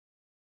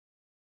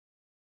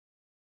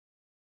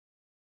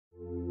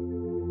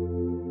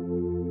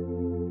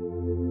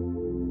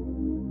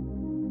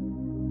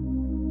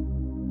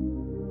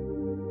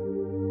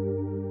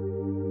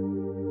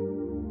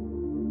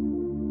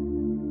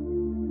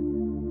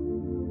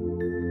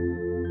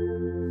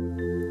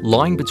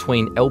Lying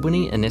between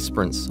Albany and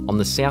Esperance on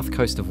the south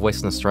coast of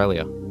Western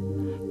Australia,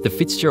 the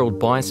Fitzgerald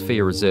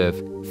Biosphere Reserve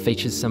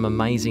features some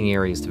amazing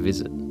areas to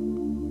visit.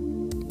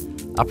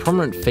 A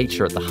prominent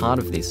feature at the heart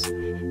of this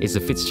is the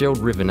Fitzgerald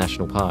River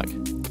National Park.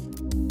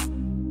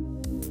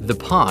 The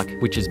park,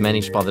 which is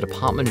managed by the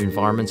Department of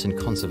Environment and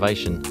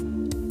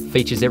Conservation,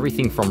 features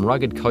everything from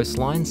rugged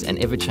coastlines and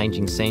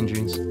ever-changing sand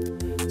dunes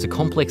to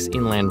complex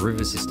inland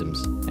river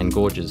systems and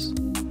gorges.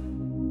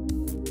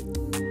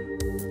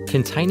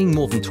 Containing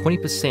more than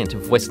 20%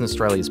 of Western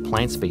Australia's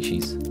plant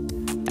species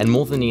and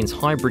more than the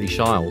entire British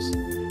Isles,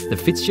 the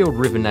Fitzgerald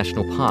River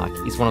National Park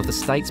is one of the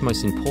state's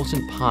most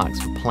important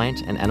parks for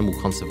plant and animal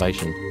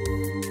conservation.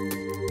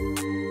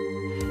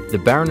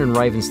 The Barron and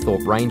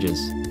Ravensthorpe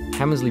Ranges,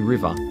 Hamersley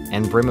River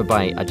and Bremer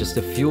Bay are just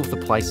a few of the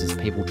places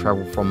people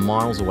travel from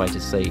miles away to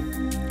see,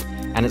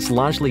 and it's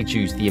largely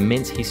due to the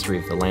immense history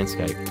of the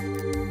landscape.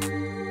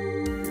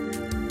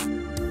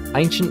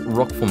 Ancient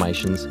rock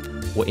formations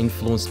were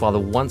influenced by the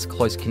once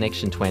close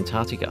connection to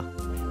Antarctica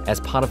as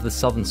part of the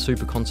southern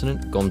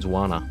supercontinent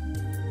Gondwana.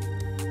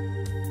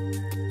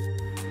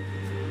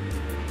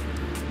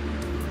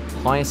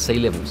 Higher sea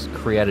levels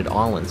created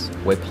islands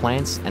where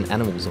plants and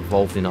animals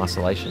evolved in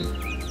isolation.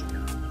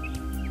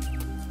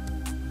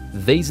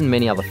 These and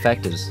many other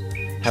factors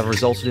have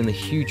resulted in the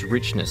huge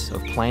richness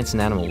of plants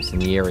and animals in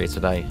the area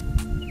today.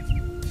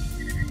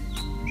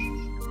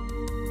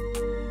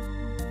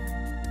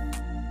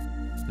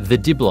 The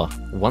dibbler,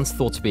 once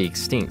thought to be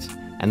extinct,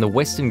 and the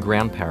western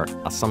ground parrot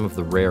are some of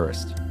the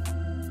rarest.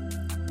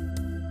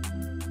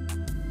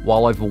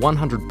 While over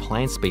 100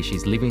 plant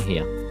species living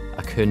here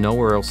occur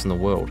nowhere else in the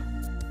world,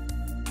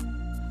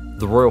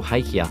 the royal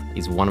hakea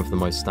is one of the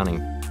most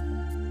stunning.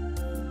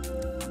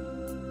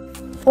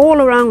 All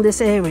around this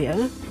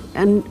area,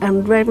 and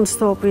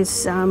Ravensthorpe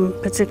is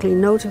particularly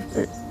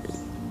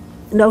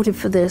noted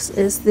for this,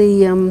 is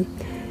the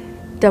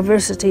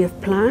diversity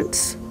of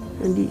plants,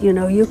 and you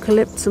know,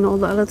 eucalypts and all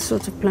the other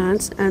sorts of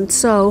plants. And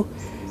so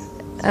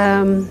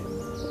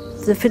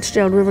the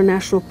Fitzgerald River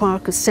National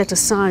Park is set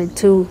aside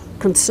to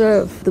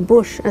conserve the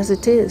bush as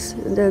it is.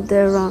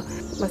 There are,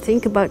 I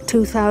think, about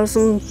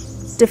 2,000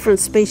 different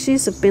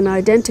species have been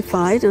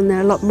identified, and there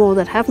are a lot more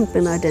that haven't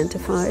been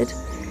identified.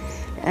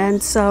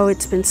 And so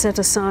it's been set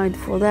aside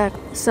for that.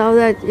 So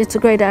that it's a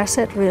great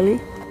asset, really.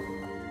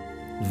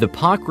 The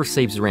park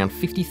receives around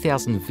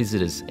 50,000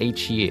 visitors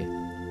each year,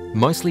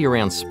 mostly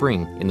around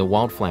spring in the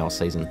wildflower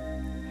season.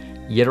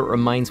 Yet it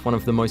remains one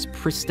of the most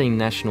pristine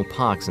national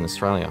parks in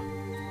Australia,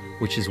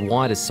 which is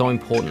why it is so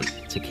important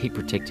to keep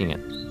protecting it.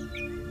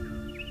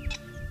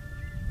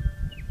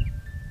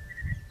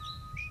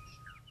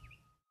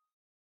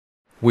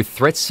 With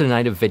threats to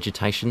native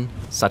vegetation,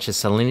 such as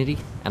salinity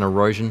and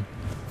erosion,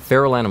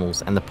 feral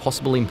animals and the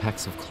possible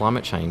impacts of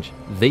climate change,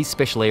 these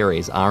special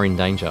areas are in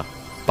danger.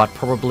 But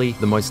probably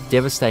the most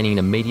devastating and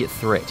immediate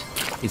threat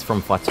is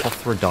from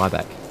Phytophthora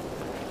dieback.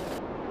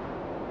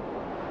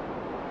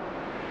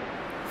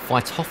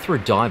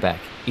 Phytophthora dieback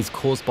is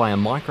caused by a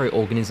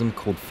microorganism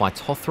called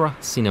Phytophthora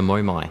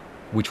cinnamomi,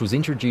 which was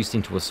introduced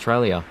into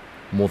Australia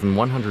more than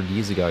 100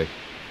 years ago.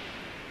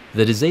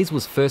 The disease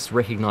was first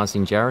recognised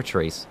in jarrah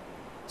trees,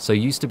 so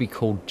used to be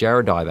called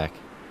jarrah dieback.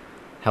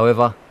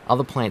 However,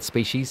 other plant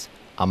species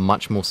are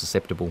much more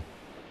susceptible.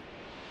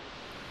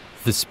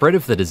 The spread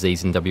of the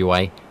disease in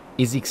WA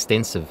is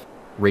extensive,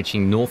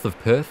 reaching north of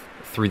Perth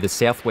through the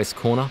southwest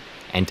corner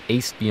and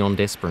east beyond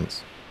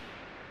Esperance.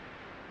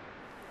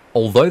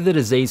 Although the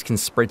disease can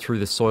spread through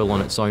the soil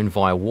on its own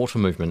via water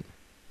movement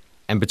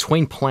and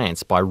between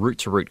plants by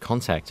root-to-root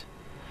contact,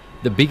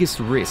 the biggest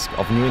risk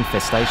of new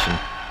infestation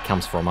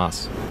comes from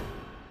us.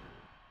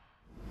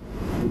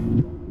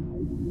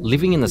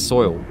 Living in the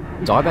soil,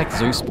 dieback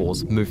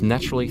zoospores move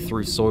naturally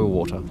through soil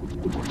water.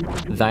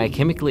 They are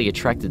chemically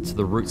attracted to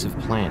the roots of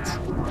plants,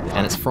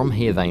 and it's from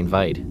here they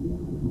invade.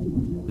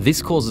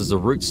 This causes the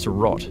roots to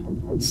rot,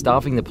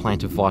 starving the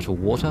plant of vital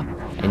water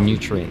and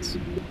nutrients.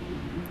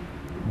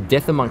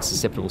 Death amongst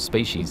susceptible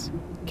species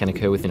can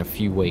occur within a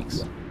few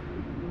weeks.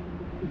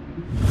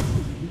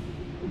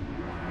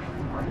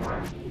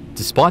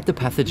 Despite the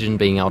pathogen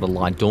being able to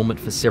lie dormant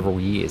for several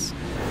years,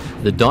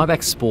 the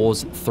dieback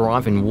spores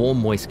thrive in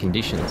warm, moist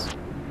conditions.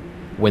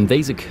 When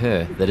these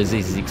occur, the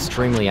disease is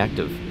extremely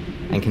active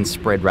and can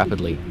spread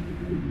rapidly.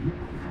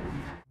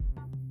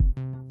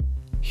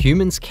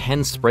 Humans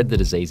can spread the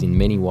disease in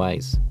many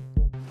ways.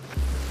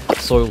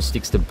 Soil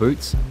sticks to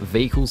boots,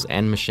 vehicles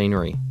and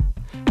machinery.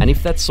 And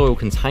if that soil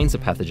contains a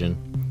pathogen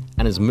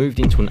and has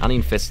moved into an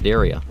uninfested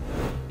area,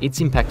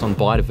 its impact on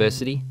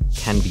biodiversity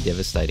can be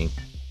devastating.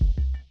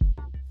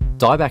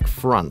 Dieback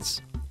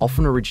fronts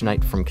often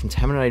originate from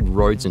contaminated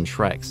roads and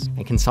tracks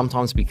and can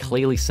sometimes be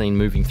clearly seen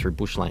moving through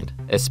bushland,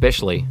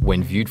 especially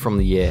when viewed from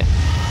the air.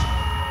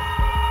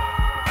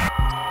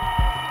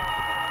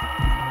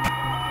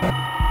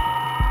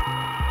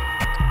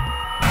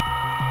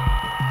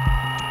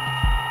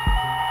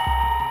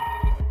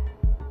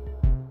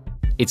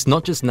 It's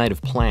not just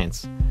native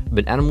plants,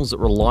 but animals that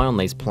rely on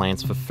these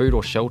plants for food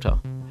or shelter,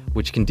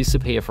 which can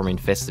disappear from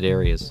infested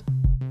areas.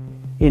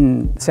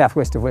 In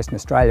southwest of Western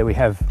Australia we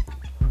have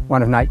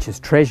one of nature's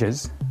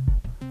treasures,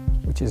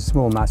 which is a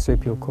small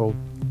marsupial called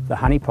the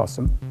honey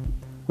possum,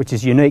 which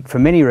is unique for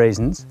many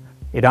reasons.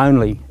 It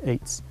only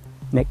eats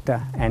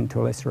nectar and,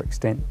 to a lesser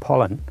extent,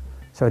 pollen,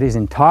 so it is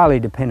entirely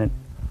dependent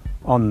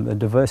on the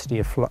diversity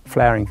of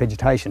flowering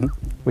vegetation,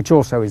 which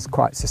also is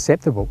quite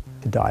susceptible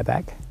to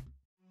dieback.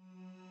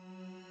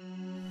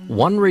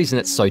 One reason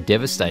it's so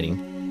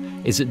devastating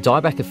is that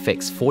dieback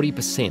affects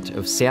 40%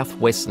 of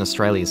southwestern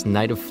Australia's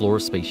native flora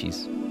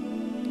species,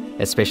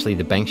 especially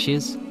the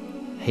banksias,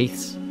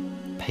 heaths,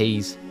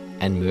 peas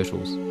and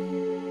myrtles.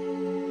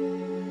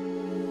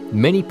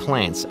 Many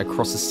plants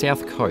across the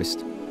south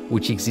coast,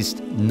 which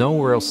exist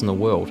nowhere else in the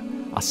world,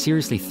 are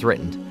seriously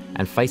threatened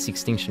and face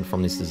extinction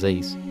from this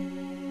disease.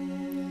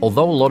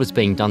 Although a lot is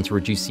being done to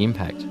reduce the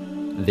impact,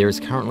 there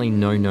is currently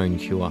no known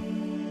cure.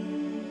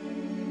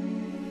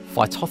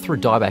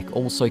 Phytophthora dieback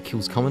also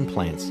kills common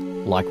plants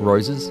like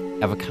roses,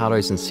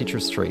 avocados and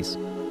citrus trees,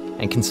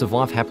 and can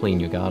survive happily in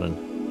your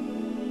garden.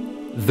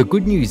 The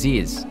good news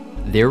is,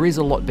 there is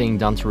a lot being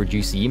done to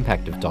reduce the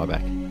impact of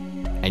dieback,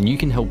 and you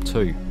can help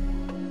too.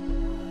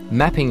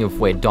 Mapping of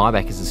where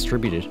dieback is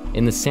distributed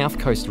in the South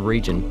Coast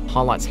region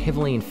highlights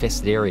heavily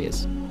infested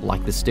areas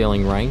like the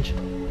Stirling Range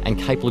and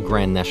Cape Le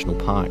Grand National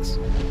Parks.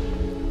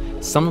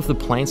 Some of the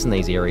plants in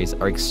these areas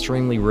are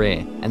extremely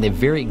rare and their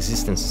very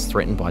existence is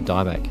threatened by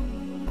dieback.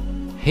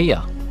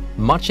 Here,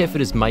 much effort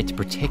is made to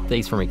protect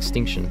these from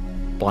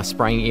extinction by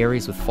spraying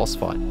areas with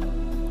phosphite,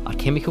 a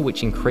chemical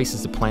which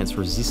increases the plant's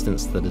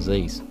resistance to the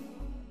disease.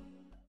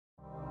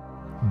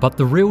 But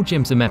the real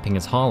gems the mapping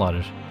has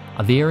highlighted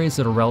are the areas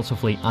that are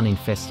relatively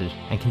uninfested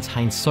and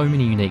contain so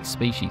many unique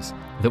species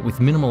that with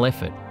minimal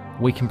effort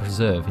we can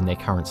preserve in their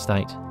current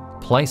state.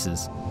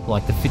 Places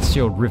like the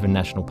Fitzgerald River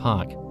National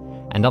Park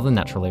and other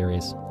natural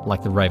areas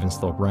like the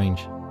Ravensthorpe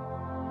Range.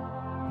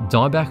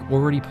 Dieback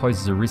already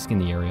poses a risk in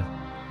the area,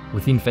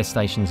 with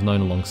infestations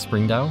known along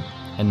Springdale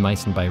and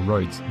Mason Bay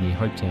roads near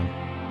Hopetown.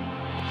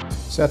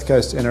 South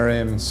Coast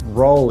NRM's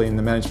role in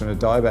the management of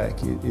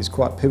dieback is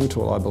quite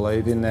pivotal, I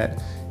believe, in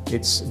that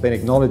it's been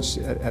acknowledged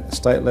at the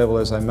state level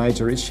as a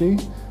major issue,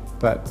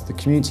 but the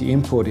community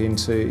input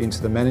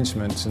into the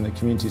management and the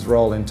community's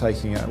role in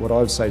taking what I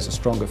would say is a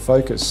stronger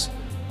focus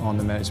on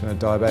the management of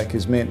dieback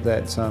has meant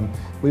that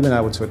we've been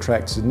able to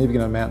attract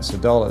significant amounts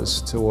of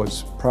dollars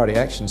towards priority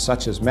actions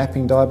such as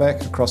mapping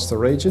dieback across the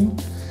region,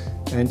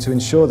 and to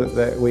ensure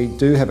that we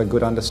do have a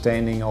good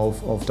understanding of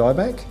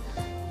dieback,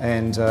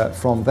 and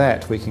from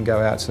that we can go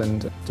out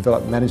and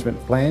develop management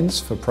plans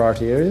for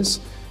priority areas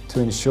to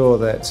ensure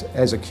that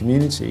as a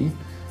community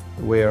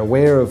we're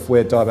aware of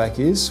where dieback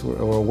is,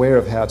 or aware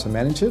of how to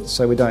manage it,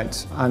 so we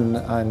don't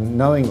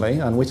unknowingly,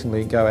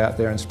 unwittingly go out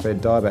there and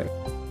spread dieback.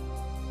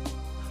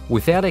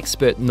 Without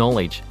expert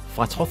knowledge,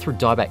 Phytophthora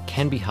dieback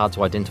can be hard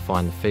to identify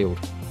in the field,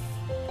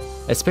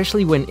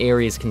 especially when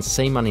areas can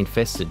seem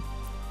uninfested,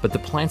 but the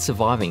plants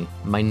surviving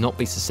may not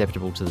be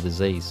susceptible to the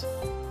disease.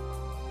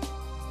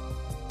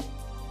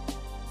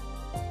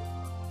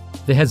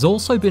 There has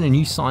also been a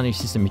new signage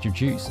system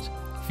introduced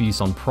for use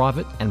on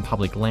private and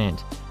public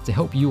land to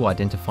help you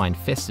identify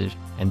infested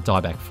and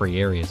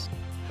dieback-free areas.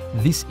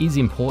 This is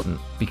important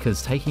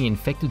because taking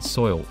infected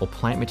soil or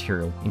plant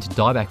material into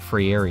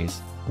dieback-free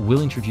areas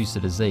will introduce the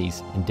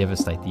disease and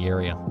devastate the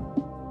area.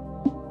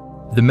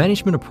 The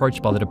management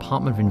approach by the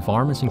Department of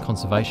Environment and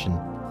Conservation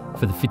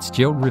for the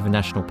Fitzgerald River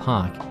National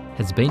Park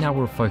has been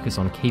able to focus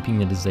on keeping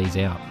the disease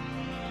out.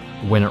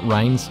 When it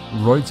rains,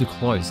 roads are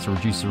closed to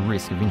reduce the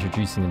risk of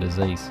introducing the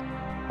disease.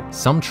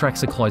 Some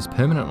tracks are closed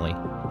permanently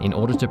in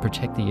order to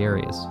protect the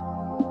areas.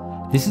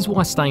 This is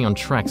why staying on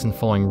tracks and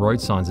following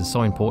road signs is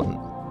so important.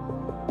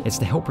 It's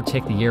to help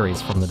protect the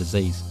areas from the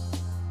disease.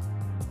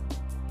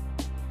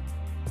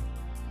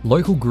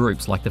 Local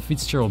groups like the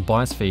Fitzgerald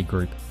Biosphere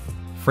Group,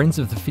 Friends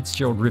of the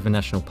Fitzgerald River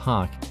National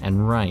Park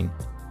and RAIN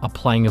are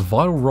playing a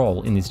vital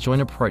role in this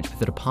joint approach with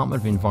the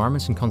Department of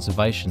Environment and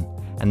Conservation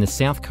and the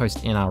South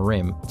Coast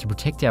NRM to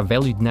protect our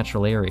valued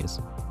natural areas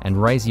and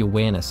raise the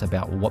awareness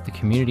about what the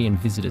community and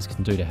visitors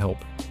can do to help.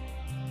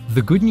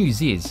 The good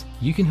news is,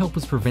 you can help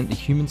us prevent the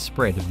human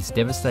spread of this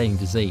devastating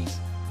disease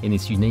in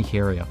this unique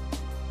area.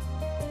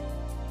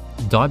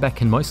 Dieback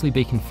can mostly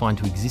be confined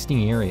to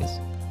existing areas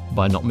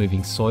by not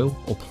moving soil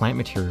or plant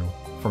material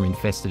from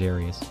infested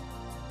areas.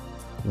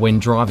 When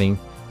driving,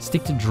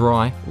 stick to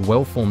dry,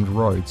 well-formed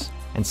roads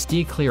and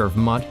steer clear of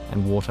mud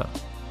and water,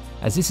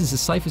 as this is the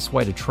safest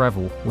way to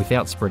travel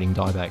without spreading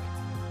dieback.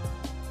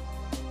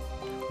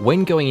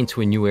 When going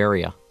into a new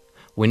area,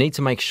 we need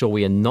to make sure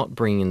we are not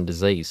bringing in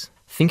disease.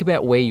 Think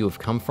about where you have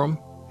come from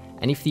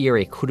and if the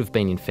area could have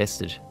been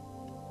infested.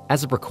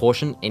 As a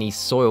precaution, any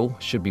soil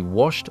should be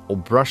washed or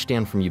brushed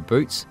down from your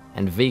boots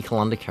and vehicle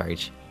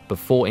undercarriage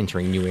before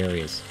entering new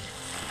areas.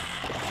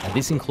 And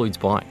this includes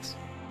bikes.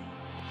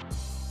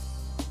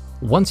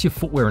 Once your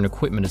footwear and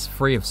equipment is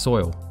free of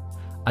soil,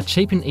 a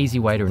cheap and easy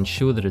way to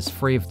ensure that it's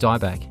free of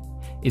dieback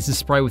is to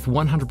spray with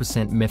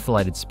 100%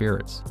 methylated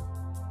spirits.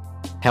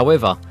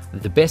 However,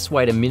 the best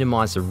way to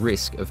minimise the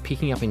risk of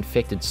picking up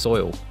infected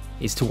soil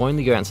is to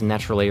only go out to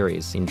natural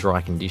areas in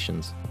dry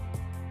conditions.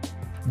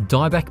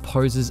 Dieback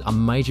poses a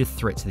major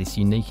threat to this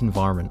unique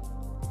environment,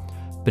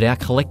 but our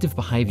collective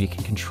behaviour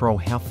can control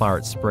how far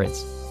it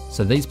spreads,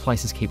 so these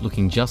places keep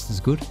looking just as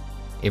good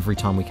every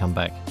time we come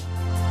back.